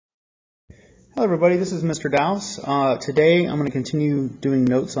Hello everybody, this is Mr. Dowse. Today I'm going to continue doing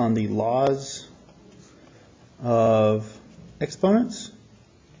notes on the laws of exponents.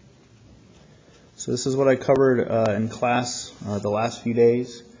 So this is what I covered in class the last few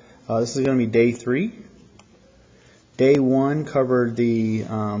days. This is going to be day 3. Day 1 covered the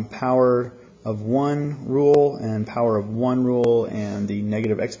power of 1 rule and power of 1 rule and the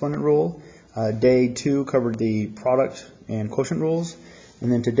negative exponent rule. Day 2 covered the product and quotient rules.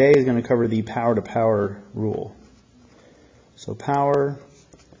 And then today is going to cover the power to power rule. So power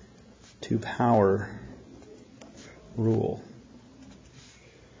to power rule.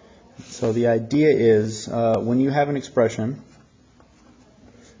 So the idea is when you have an expression,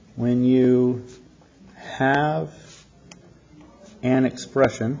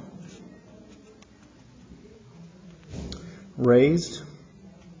 raised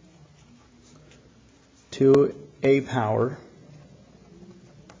to a power,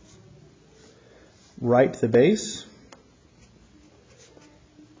 write the base,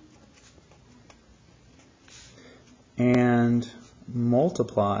 and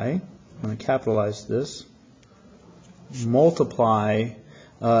multiply, I'm going to capitalize this, multiply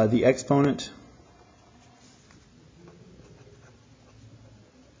the exponent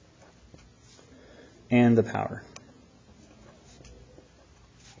and the power.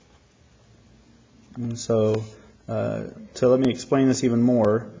 And so let me explain this even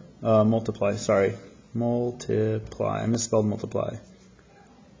more. Multiply, I misspelled multiply.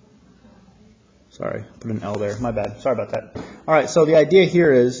 Sorry, put an L there, my bad, sorry about that. Alright, so the idea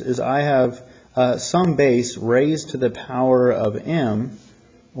here is I have some base raised to the power of m,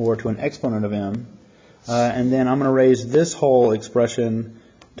 or to an exponent of m, and then I'm going to raise this whole expression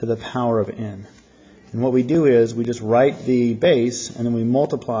to the power of n. And what we do is we just write the base and then we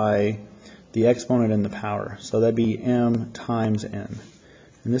multiply the exponent and the power. So that'd be m times n.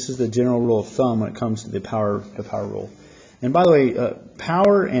 And this is the general rule of thumb when it comes to the power to power rule. And by the way,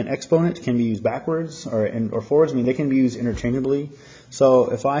 power and exponent can be used backwards or forwards. I mean, they can be used interchangeably.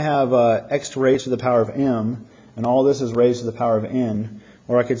 So if I have x raised to the power of m, and all this is raised to the power of n,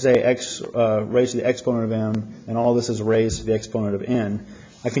 or I could say x raised to the exponent of m, and all this is raised to the exponent of n,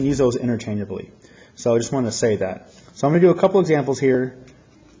 I can use those interchangeably. So I just want to say that. So I'm going to do a couple examples here,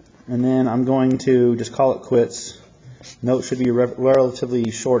 and then I'm going to just call it quits. Note should be relatively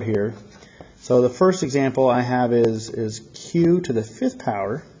short here. So the first example I have is q to the 5th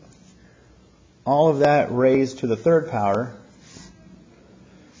power, all of that raised to the 3rd power,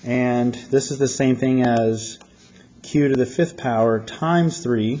 and this is the same thing as q to the 5th power times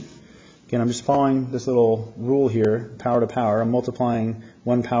 3. Again, I'm just following this little rule here, power to power. I'm multiplying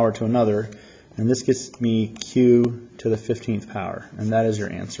one power to another, and this gets me q to the 15th power, and that is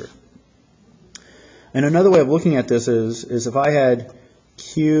your answer. And another way of looking at this is if I had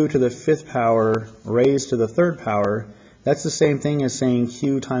q to the 5th power raised to the 3rd power, that's the same thing as saying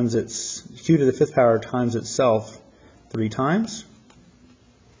q to the 5th power times itself 3 times.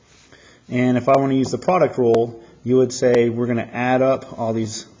 And if I want to use the product rule, you would say we're going to add up all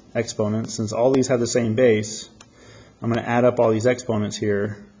these exponents. Since all these have the same base, I'm going to add up all these exponents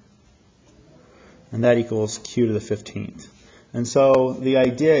here, and that equals q to the 15th. And so the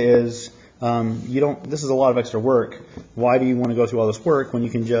idea is this is a lot of extra work. Why do you want to go through all this work when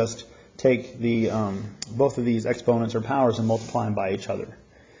you can just take the both of these exponents or powers and multiply them by each other?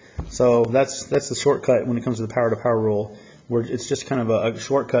 So that's the shortcut when it comes to the power to power rule, where it's just kind of a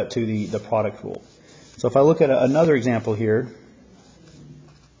shortcut to the product rule. So if I look at another example here,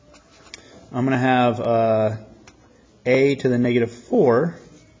 I'm going to have a to the negative 4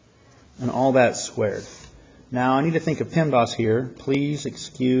 and all that squared. Now I need to think of PEMDAS here. Please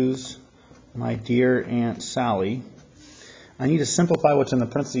excuse my dear Aunt Sally. I need to simplify what's in the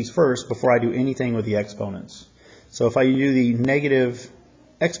parentheses first before I do anything with the exponents. So if I do the negative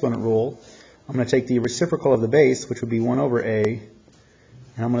exponent rule, I'm going to take the reciprocal of the base, which would be 1 over a, and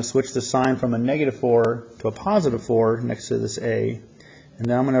I'm going to switch the sign from a negative 4 to a positive 4 next to this a, and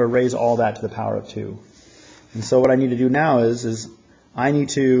then I'm going to raise all that to the power of 2. And so what I need to do now is I need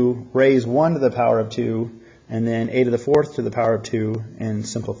to raise 1 to the power of 2, and then a to the 4th to the power of 2, and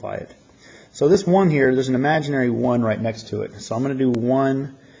simplify it. So this 1 here, there's an imaginary 1 right next to it. So I'm going to do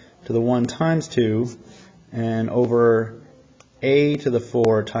 1 to the 1 times 2, and over a to the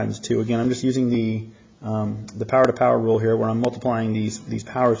 4 times 2. Again, I'm just using the power to power rule here, where I'm multiplying these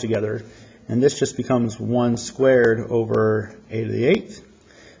powers together. And this just becomes 1 squared over a to the 8th.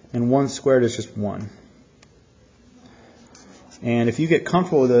 And 1 squared is just 1. And if you get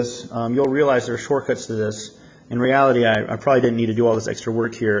comfortable with this, you'll realize there are shortcuts to this. In reality, I probably didn't need to do all this extra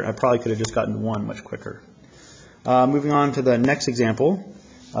work here. I probably could have just gotten 1 much quicker. Moving on to the next example.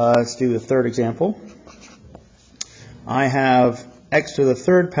 Let's do the third example. I have x to the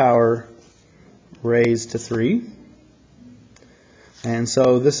third power raised to 3. And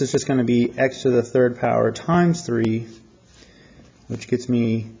so this is just going to be x to the third power times 3, which gets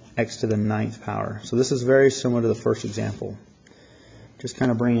me x to the 9th power. So this is very similar to the first example. Just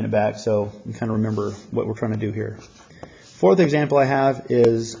kind of bringing it back so you kind of remember what we're trying to do here. Fourth example I have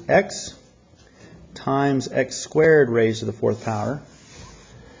is x times x squared raised to the 4th power.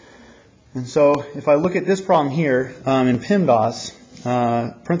 And so if I look at this problem here in PEMDAS,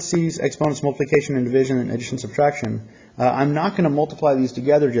 parentheses, exponents, multiplication and division, and addition, subtraction, I'm not going to multiply these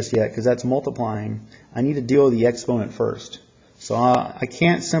together just yet because that's multiplying. I need to deal with the exponent first. So I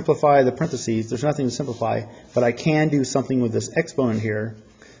can't simplify the parentheses. There's nothing to simplify, but I can do something with this exponent here.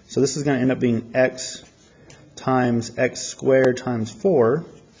 So this is going to end up being x times x squared times 4,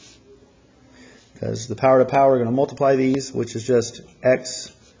 because the power to power, we're going to multiply these, which is just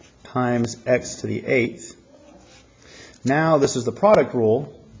x times x to the 8th. Now this is the product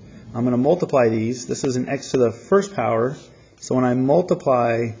rule. I'm going to multiply these. This is an x to the first power. So when I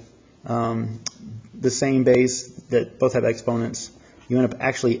multiply the same base that both have exponents, you end up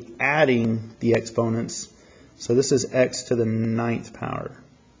actually adding the exponents. So this is x to the 9th power.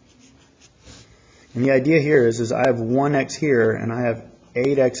 And the idea here is I have 1x here, and I have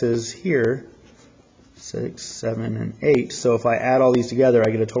 8 x's here, 6, 7, and 8. So if I add all these together, I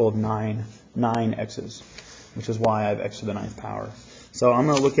get a total of 9 x's, which is why I have x to the 9th power. So I'm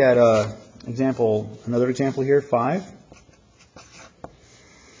going to look at another example here, 5.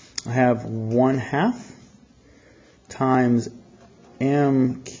 I have 1/2 times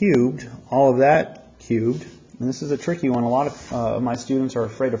m cubed, all of that cubed. And this is a tricky one. A lot of my students are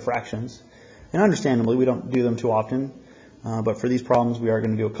afraid of fractions. And understandably, we don't do them too often. But for these problems, we are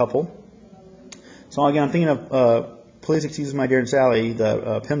going to do a couple. So again, I'm thinking of, please excuse my dear Sally,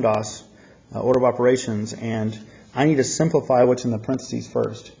 the PEMDAS order of operations, and I need to simplify what's in the parentheses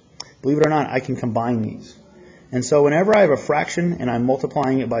first. Believe it or not, I can combine these. And so whenever I have a fraction and I'm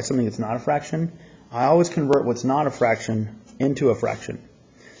multiplying it by something that's not a fraction, I always convert what's not a fraction into a fraction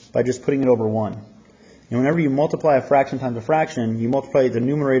by just putting it over 1. And whenever you multiply a fraction times a fraction, you multiply the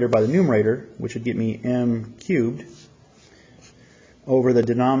numerator by the numerator, which would get me m cubed, over the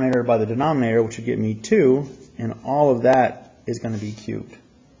denominator by the denominator, which would get me 2, and all of that is going to be cubed.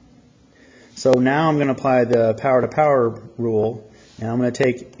 So now I'm going to apply the power to power rule, and I'm going to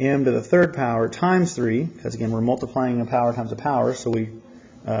take m to the 3rd power times 3, because again we're multiplying a power times a power, so we're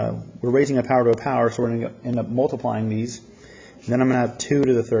raising a power to a power, so we're going to end up multiplying these. And then I'm going to have 2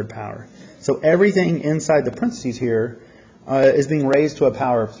 to the 3rd power. So everything inside the parentheses here is being raised to a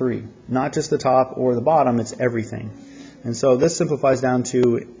power of 3. Not just the top or the bottom, it's everything. And so this simplifies down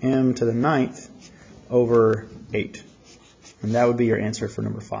to m to the 9th over 8. And that would be your answer for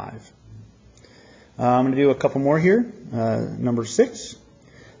number 5. I'm going to do a couple more here. Number 6.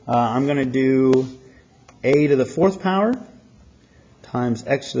 I'm going to do a to the 4th power times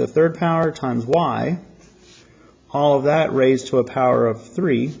x to the 3rd power times y. All of that raised to a power of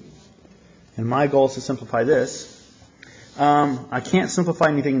 3. And my goal is to simplify this. I can't simplify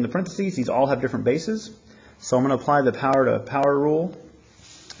anything in the parentheses. These all have different bases. So I'm going to apply the power to power rule.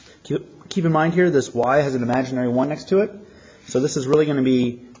 Keep in mind here, this y has an imaginary 1 next to it. So this is really going to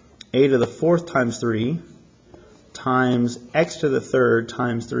be a to the 4th times 3 times x to the 3rd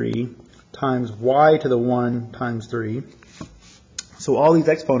times 3 times y to the 1 times 3. So all these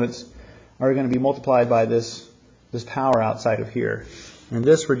exponents are going to be multiplied by this power outside of here. And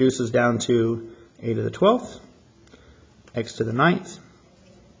this reduces down to a to the 12th, x to the 9th,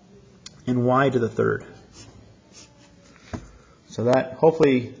 and y to the 3rd. So that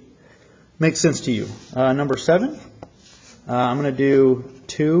hopefully makes sense to you. Number 7, I'm going to do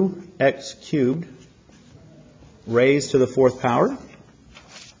 2x cubed raised to the 4th power.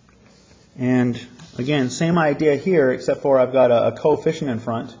 And again, same idea here, except for I've got a coefficient in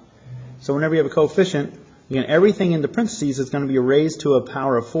front. So whenever you have a coefficient, again, everything in the parentheses is going to be raised to a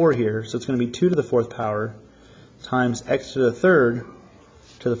power of 4 here. So it's going to be 2 to the 4th power times x to the 3rd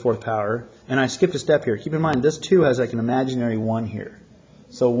to the 4th power. And I skipped a step here. Keep in mind, this 2 has like an imaginary 1 here.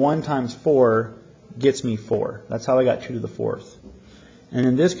 So 1 times 4 gets me 4. That's how I got 2 to the 4th. And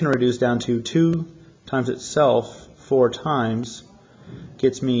then this can reduce down to 2 times itself 4 times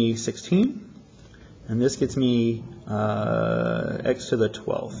gets me 16. And this gets me x to the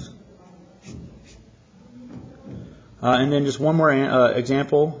 12th. And then just one more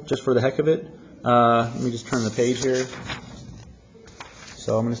example, just for the heck of it. Let me just turn the page here.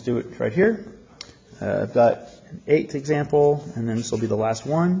 So I'm going to do it right here. I've got an 8th example, and then this will be the last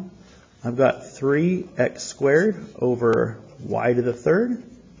one. I've got 3x squared over y to the 3rd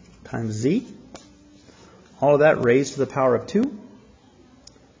times z. All of that raised to the power of 2.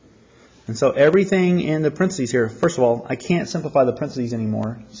 And so everything in the parentheses here, first of all, I can't simplify the parentheses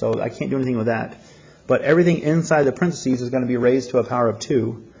anymore, so I can't do anything with that. But everything inside the parentheses is going to be raised to a power of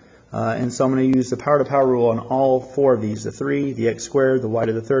 2. And so I'm going to use the power-to-power rule on all 4 of these, the 3, the x squared, the y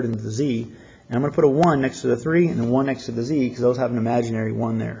to the 3rd, and the z. And I'm going to put a 1 next to the 3 and a 1 next to the z because those have an imaginary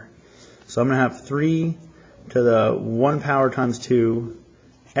 1 there. So I'm going to have 3 to the 1 power times 2,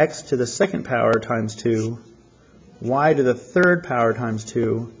 x to the 2nd power times 2, y to the 3rd power times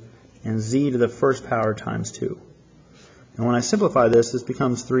 2, and z to the 1st power times 2. And when I simplify this, this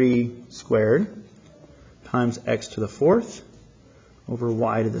becomes 3 squared times x to the 4th over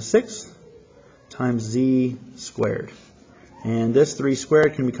y to the 6th times z squared. And this 3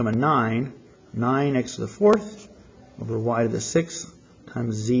 squared can become a 9, 9x to the 4th over y to the 6th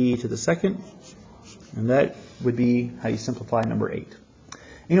times z to the 2nd. And that would be how you simplify number 8.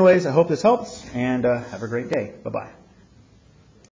 Anyways, I hope this helps, and have a great day. Bye-bye.